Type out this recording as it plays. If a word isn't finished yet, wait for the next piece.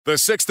The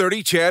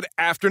 6:30 CHED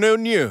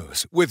Afternoon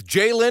News with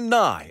Jaylen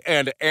Nye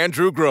and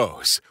Andrew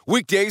Gross.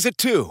 Weekdays at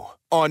 2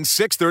 on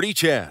 6:30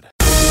 CHED.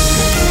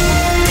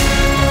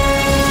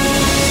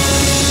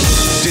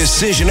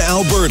 Decision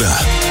Alberta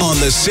on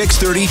the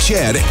 6:30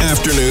 CHED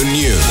Afternoon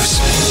News.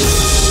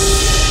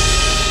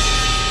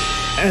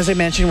 As I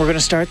mentioned, we're going to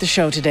start the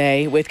show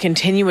today with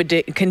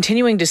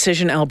continuing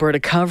Decision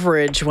Alberta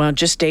coverage. Well,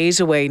 just days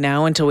away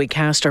now until we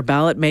cast our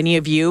ballot. Many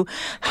of you,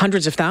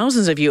 hundreds of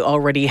thousands of you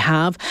already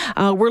have.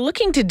 We're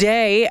looking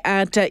today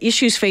at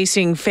issues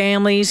facing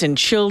families and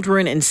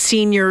children and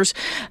seniors.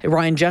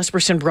 Ryan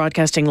Jesperson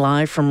broadcasting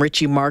live from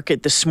Ritchie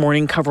Market this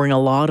morning, covering a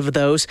lot of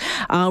those.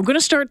 We're going to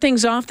start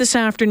things off this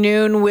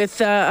afternoon with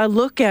a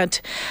look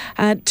at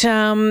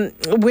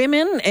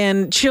women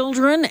and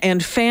children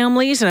and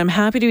families. And I'm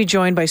happy to be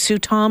joined by Sue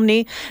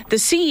Tomney, the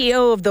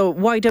CEO of the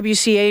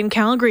YWCA in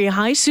Calgary.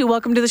 Hi, Sue.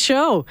 Welcome to the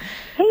show.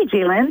 Hey,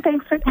 Jaylen.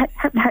 Thanks for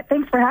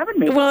having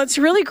me. Well, it's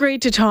really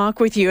great to talk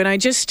with you. And I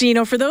just,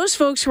 for those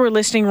folks who are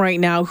listening right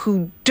now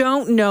who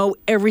don't know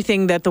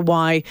everything that the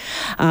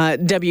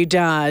YW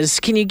does,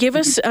 can you give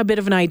us a bit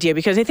of an idea?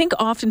 Because I think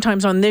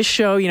oftentimes on this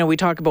show, we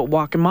talk about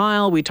Walk a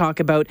Mile, we talk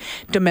about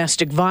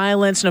domestic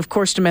violence, and of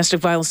course, domestic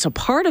violence is a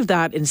part of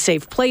that in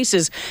safe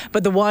places,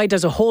 but the Y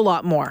does a whole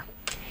lot more.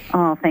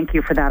 Oh, thank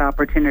you for that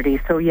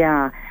opportunity. So,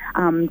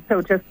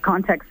 so just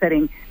context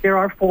setting, there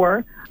are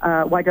 4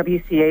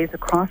 YWCAs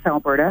across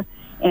Alberta,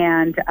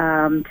 and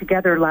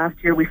together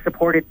last year we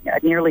supported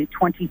nearly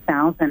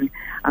 20,000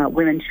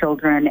 women,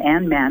 children,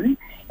 and men,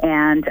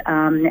 and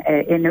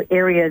in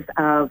areas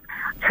of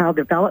child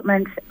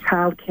development,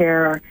 child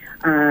care,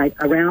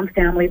 around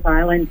family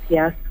violence.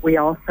 Yes, we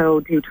also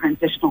do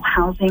transitional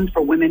housing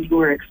for women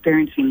who are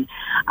experiencing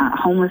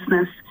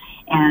homelessness.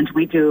 And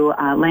we do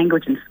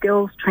language and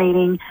skills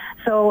training.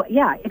 So,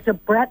 it's a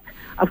breadth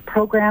of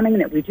programming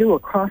that we do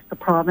across the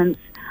province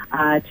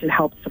to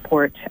help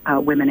support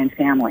women and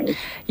families.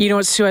 You know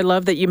what, Sue, I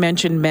love that you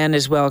mentioned men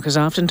as well, because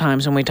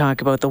oftentimes when we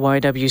talk about the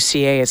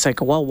YWCA, it's like,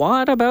 well,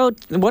 what about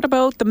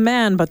the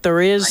men? But there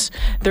is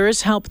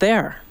help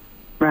there.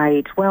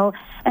 Right. Well,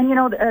 and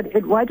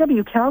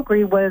YW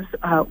Calgary was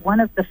one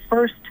of the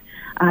first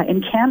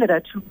in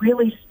Canada to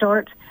really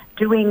start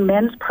doing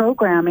men's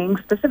programming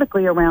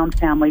specifically around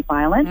family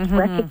violence,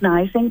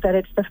 recognizing that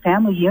it's the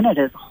family unit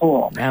as a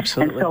whole.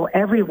 Absolutely. And so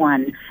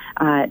everyone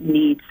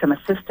needs some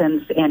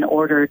assistance in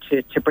order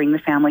to bring the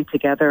family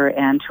together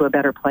and to a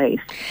better place.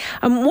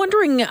 I'm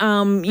wondering,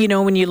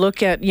 when you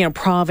look at,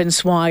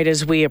 province-wide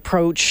as we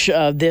approach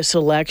this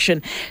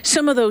election,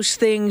 some of those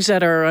things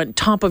that are on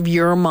top of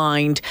your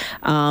mind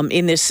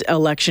in this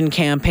election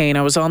campaign.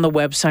 I was on the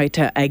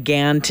website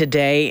again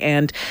today,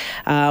 and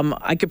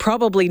I could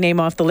probably name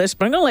off the list,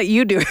 but I'm going to let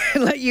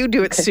you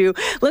do it, Sue.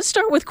 Let's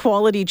start with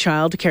quality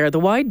childcare. The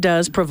Y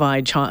does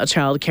provide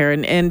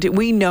childcare, and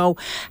we know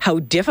how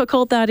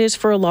difficult that is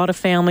for a lot of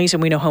families,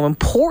 and we know how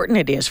important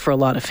it is for a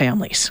lot of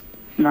families.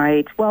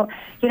 Right. Well,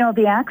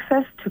 the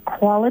access to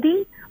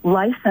quality,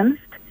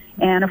 licensed,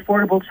 and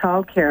affordable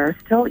childcare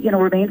still,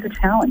 remains a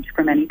challenge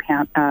for many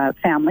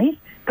families,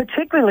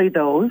 particularly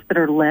those that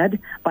are led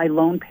by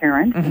lone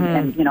parents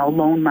and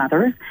lone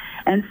mothers.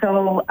 And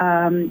so,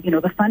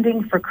 the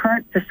funding for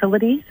current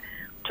facilities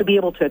to be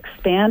able to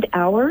expand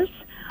hours,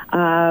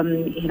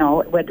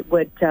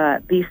 would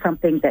be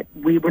something that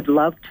we would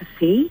love to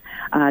see.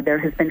 There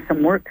has been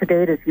some work to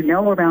date, as you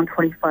know, around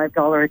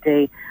 $25 a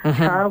day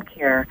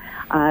childcare.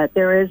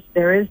 There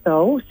is,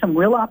 though, some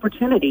real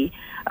opportunity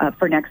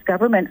for next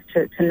governments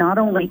to not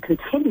only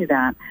continue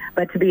that,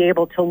 but to be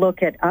able to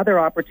look at other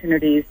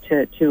opportunities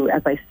to,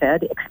 as I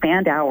said,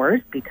 expand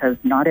hours, because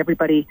not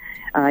everybody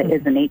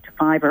is an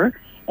 8-to-5er.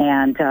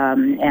 And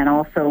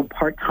also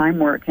part-time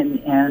work,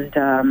 and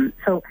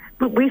so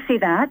we see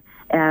that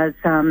as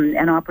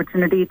an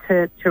opportunity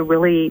to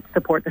really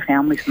support the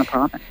families in the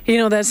province.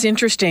 That's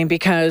interesting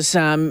because,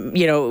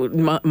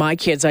 my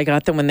kids, I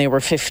got them when they were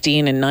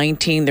 15 and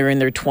 19. They're in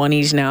their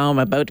 20s now. I'm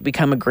about to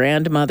become a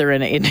grandmother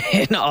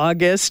in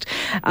August.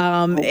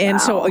 And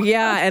so,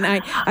 and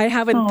I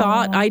haven't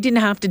thought, I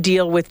didn't have to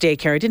deal with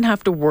daycare. I didn't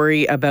have to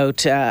worry about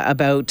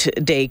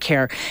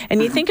daycare.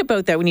 And you think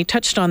about that when you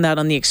touched on that,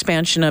 on the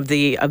expansion of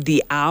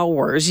the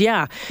hours.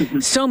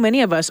 So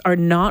many of us are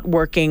not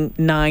working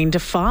 9 to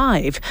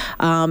 5.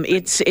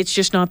 It's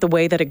just not the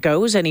way that it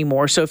goes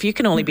anymore. So if you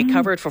can only be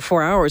covered for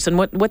 4 hours, then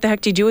what the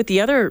heck do you do with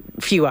the other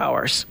few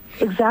hours?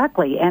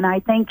 Exactly, and I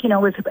think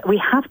we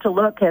have to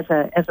look as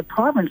a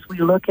province. We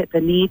look at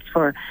the need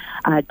for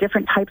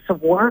different types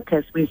of work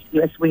as we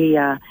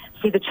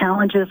see the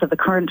challenges of the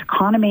current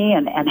economy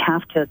and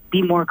have to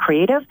be more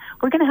creative.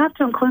 We're going to have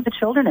to include the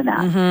children in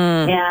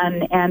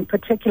that, and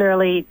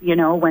particularly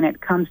when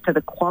it comes to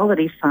the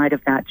quality side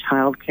of that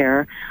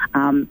childcare,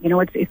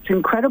 it's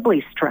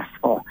incredibly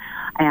stressful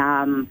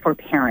for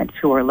parents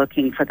who are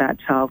looking for that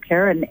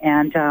childcare, and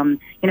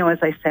as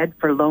I said,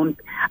 for lone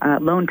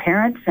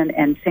parents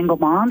and single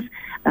moms,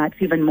 that's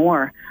even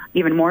more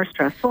even more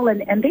stressful.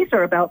 And these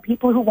are about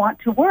people who want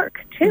to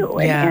work too.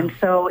 Yeah. And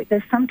so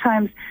there's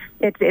sometimes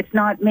it's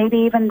not maybe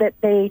even that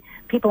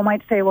people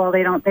might say, well,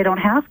 they don't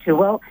have to.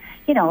 Well,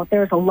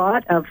 there's a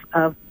lot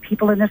of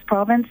people in this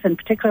province, and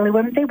particularly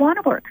women, they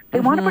want to work. They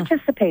want to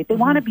participate. They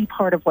want to be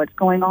part of what's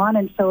going on.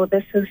 And so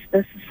this is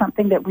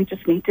something that we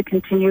just need to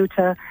continue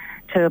to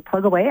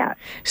plug away at.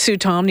 Sue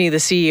Tomney, the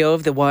CEO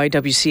of the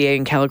YWCA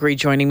in Calgary,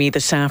 joining me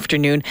this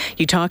afternoon.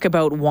 You talk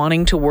about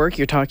wanting to work.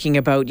 You're talking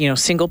about,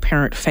 single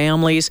parent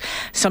families.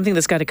 Something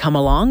that's got to come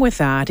along with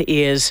that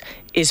is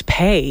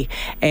pay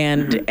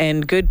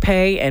and good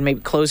pay, and maybe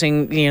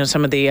closing,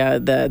 some of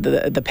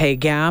the pay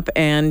gap,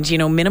 and,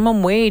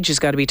 minimum wage has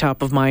got to be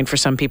top of mind for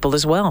some people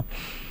as well.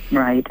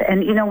 Right.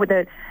 And,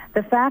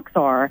 the facts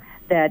are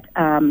that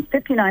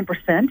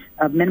 59%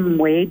 of minimum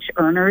wage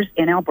earners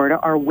in Alberta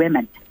are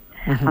women.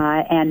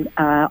 And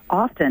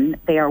often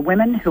they are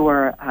women who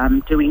are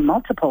doing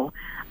multiple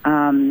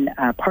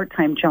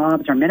part-time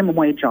jobs or minimum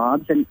wage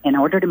jobs in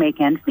order to make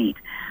ends meet.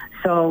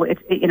 So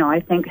I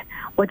think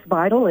what's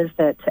vital is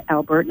that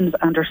Albertans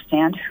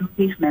understand who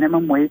these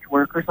minimum wage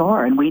workers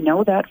are, and we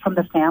know that from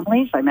the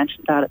families. I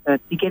mentioned that at the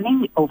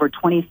beginning. Over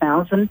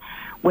 20,000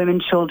 women,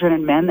 children,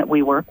 and men that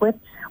we work with.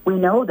 We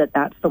know that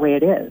that's the way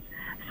it is.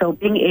 So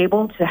being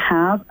able to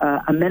have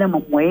a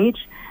minimum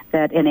wage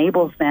that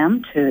enables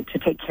them to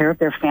take care of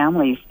their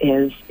families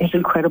is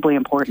incredibly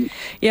important.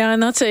 Yeah,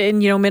 and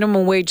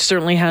minimum wage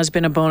certainly has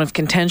been a bone of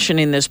contention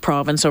in this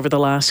province over the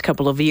last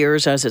couple of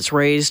years as it's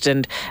raised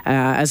and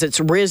as it's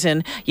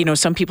risen.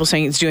 Some people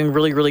saying it's doing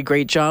really, really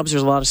great jobs.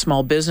 There's a lot of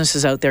small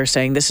businesses out there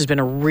saying this has been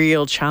a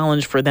real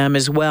challenge for them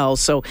as well.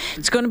 So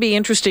it's going to be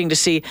interesting to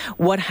see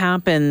what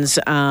happens,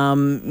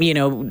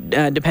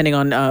 depending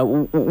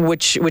on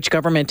which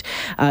government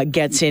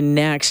gets in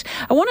next.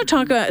 I want to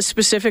talk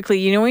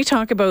specifically, when we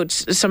talk about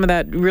some of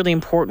that really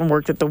important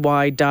work that the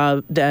Y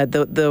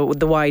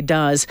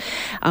does.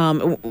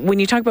 When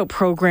you talk about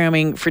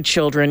programming for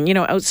children,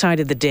 outside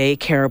of the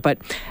daycare, but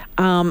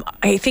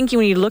I think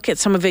when you look at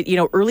some of it,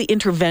 early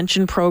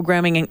intervention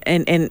programming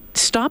and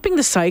stopping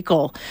the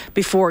cycle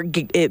before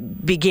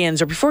it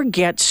begins or before it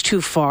gets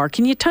too far.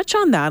 Can you touch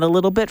on that a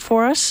little bit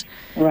for us?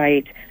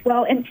 Right.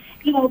 Well, and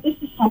this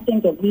is something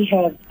that we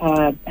have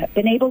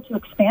been able to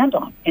expand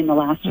on in the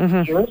last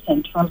few years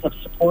in terms of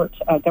support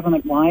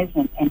government-wise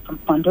and from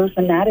funders,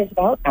 and that is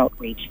about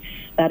outreach.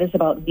 That is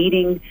about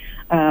meeting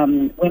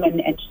women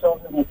and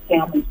children and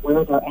families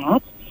where they're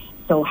at.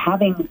 So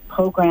having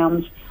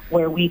programs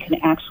where we can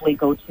actually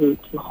go to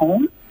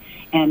homes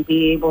and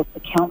be able to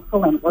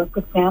counsel and work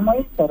with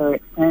families that are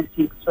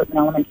experiencing certain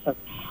elements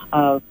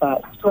of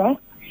stress.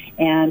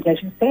 And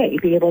as you say,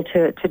 be able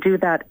to do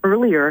that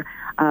earlier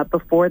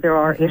before there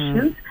are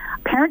issues.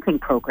 Parenting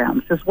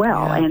programs as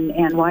well. Yeah.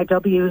 And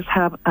YWs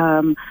have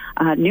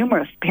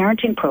numerous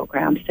parenting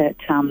programs that,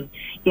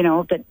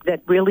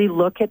 that really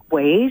look at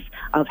ways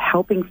of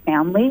helping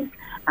families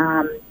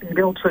be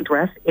able to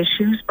address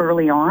issues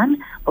early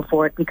on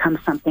before it becomes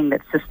something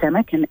that's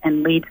systemic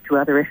and leads to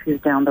other issues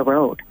down the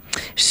road.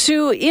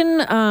 Sue,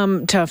 in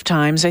tough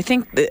times, I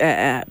think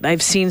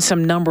I've seen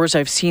some numbers,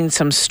 I've seen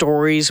some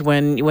stories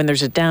when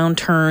there's a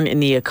downturn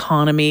in the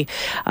economy.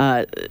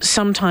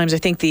 Sometimes I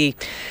think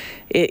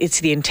it's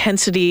the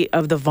intensity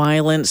of the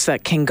violence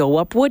that can go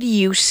up. What do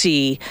you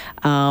see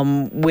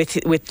with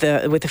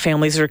the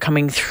families that are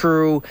coming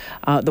through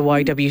the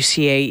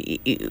YWCA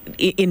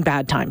in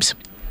bad times?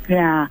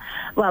 Yeah,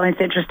 well,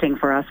 it's interesting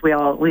for us. We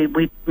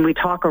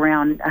talk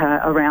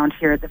around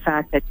here the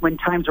fact that when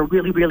times are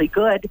really, really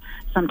good,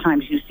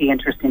 sometimes you see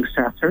interesting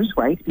stressors,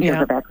 right,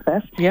 because of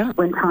excess. Yeah.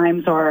 When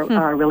times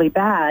are really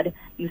bad,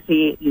 you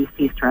see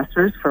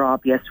stressors for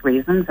obvious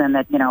reasons, and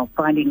that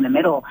finding the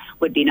middle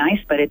would be nice,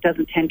 but it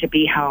doesn't tend to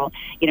be how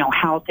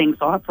things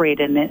operate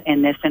in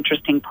this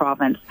interesting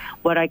province.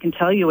 What I can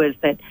tell you is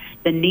that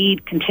the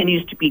need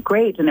continues to be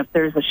great, and if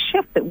there's a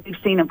shift that we've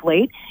seen of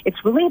late,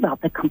 it's really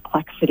about the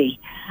complexity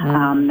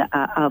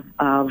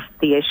of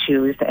the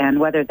issues, and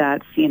whether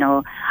that's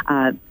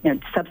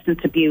substance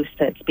abuse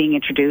that's being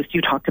introduced.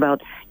 You talked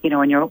about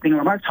in your opening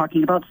remarks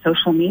talking about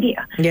social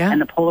media and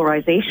the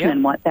polarization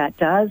and what that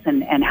does,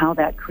 and how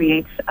that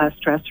creates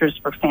stressors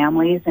for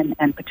families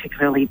and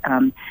particularly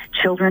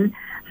children.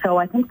 So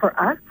I think for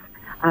us,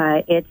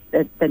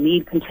 the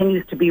need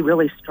continues to be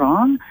really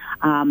strong.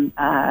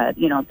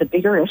 The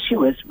bigger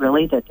issue is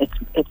really that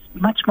it's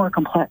much more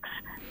complex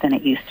than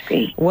it used to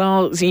be.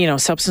 Well,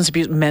 substance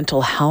abuse,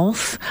 mental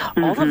health,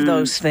 all of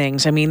those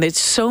things. I mean, there's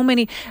so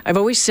many. I've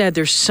always said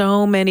there's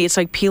so many. It's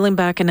like peeling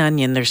back an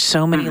onion. There's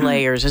so many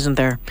layers, isn't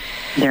there?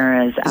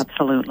 There is,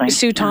 absolutely.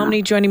 Sue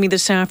Tomney joining me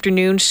this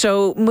afternoon.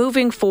 So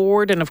moving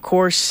forward, and of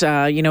course,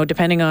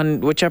 depending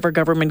on whichever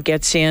government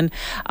gets in,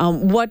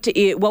 what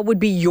would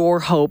be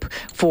your hope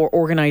for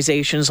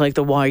organizations like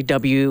the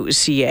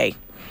YWCA?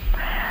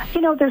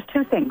 There's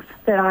two things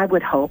that I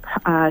would hope,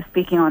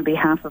 speaking on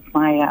behalf of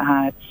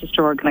my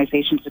sister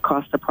organizations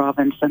across the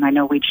province, and I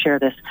know we'd share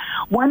this.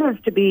 One is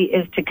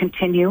to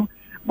continue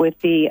with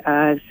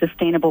the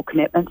sustainable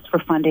commitments for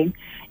funding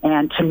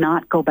and to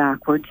not go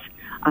backwards.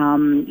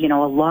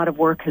 A lot of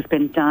work has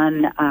been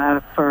done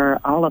for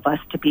all of us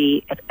to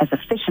be as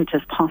efficient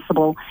as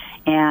possible.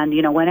 And,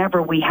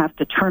 whenever we have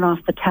to turn off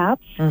the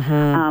taps,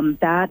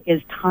 that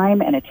is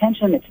time and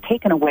attention that's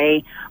taken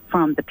away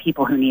from the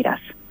people who need us.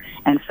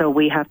 And so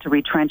we have to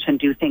retrench and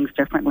do things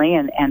differently,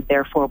 and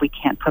therefore we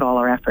can't put all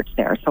our efforts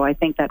there. So I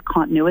think that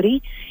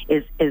continuity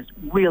is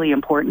really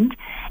important.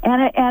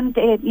 And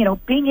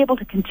being able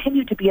to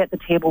continue to be at the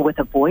table with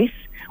a voice.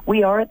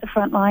 We are at the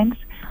front lines.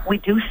 We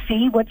do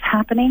see what's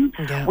happening.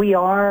 Yeah. We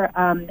are,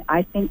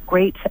 I think,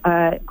 great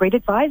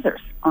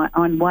advisors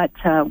on what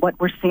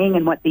we're seeing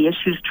and what the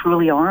issues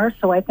truly are.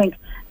 So I think,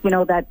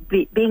 that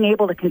being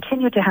able to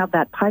continue to have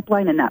that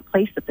pipeline and that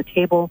place at the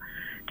table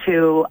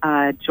to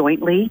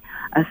jointly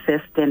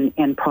assist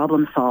in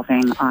problem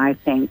solving, I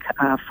think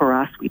for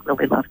us, we'd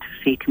really love to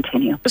see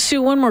continue.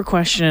 Sue, one more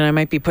question, and I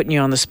might be putting you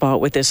on the spot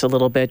with this a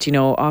little bit.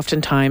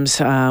 Oftentimes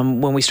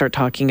when we start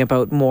talking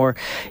about more,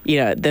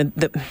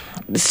 the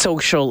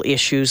social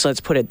issues,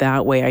 let's put it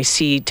that way, I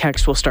see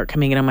texts will start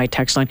coming in on my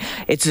text line.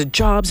 It's the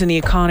jobs and the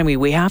economy.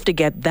 We have to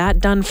get that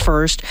done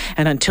first,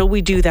 and until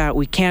we do that,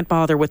 we can't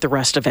bother with the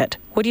rest of it.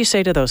 What do you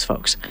say to those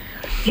folks?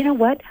 You know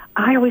what?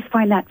 I always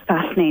find that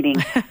fascinating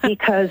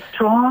because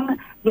strong,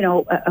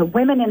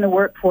 women in the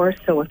workforce,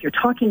 so if you're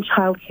talking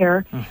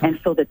childcare and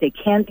so that they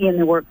can be in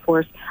the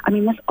workforce,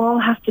 this all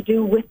has to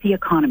do with the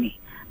economy.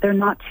 They're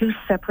not two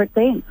separate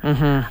things.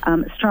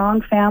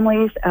 Strong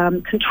families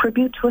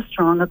contribute to a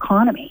strong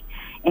economy.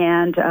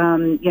 And,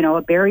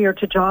 a barrier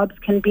to jobs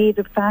can be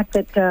the fact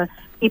that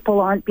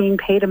people aren't being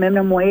paid a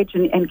minimum wage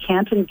and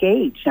can't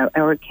engage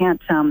or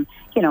can't,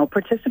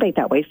 participate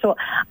that way. So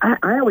I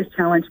always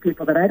challenge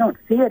people that I don't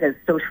see it as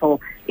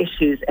social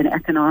issues and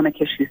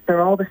economic issues.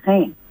 They're all the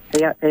same.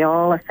 They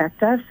all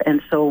affect us,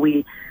 and so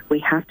we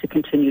have to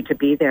continue to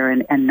be there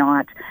and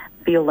not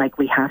feel like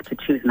we have to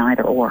choose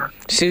neither or.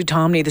 Sue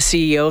Tomney, the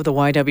CEO of the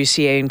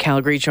YWCA in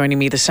Calgary, joining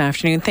me this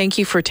afternoon. Thank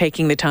you for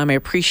taking the time. I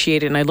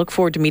appreciate it, and I look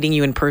forward to meeting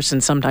you in person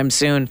sometime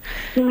soon.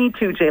 Me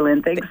too,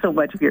 Jaylyn. Thanks so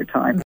much for your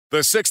time. The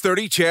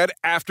 6:30 CHED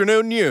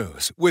Afternoon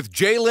News with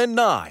Jaylyn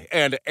Nye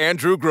and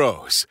Andrew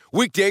Gross.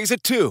 Weekdays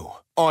at 2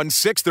 on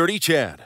 6:30 CHED.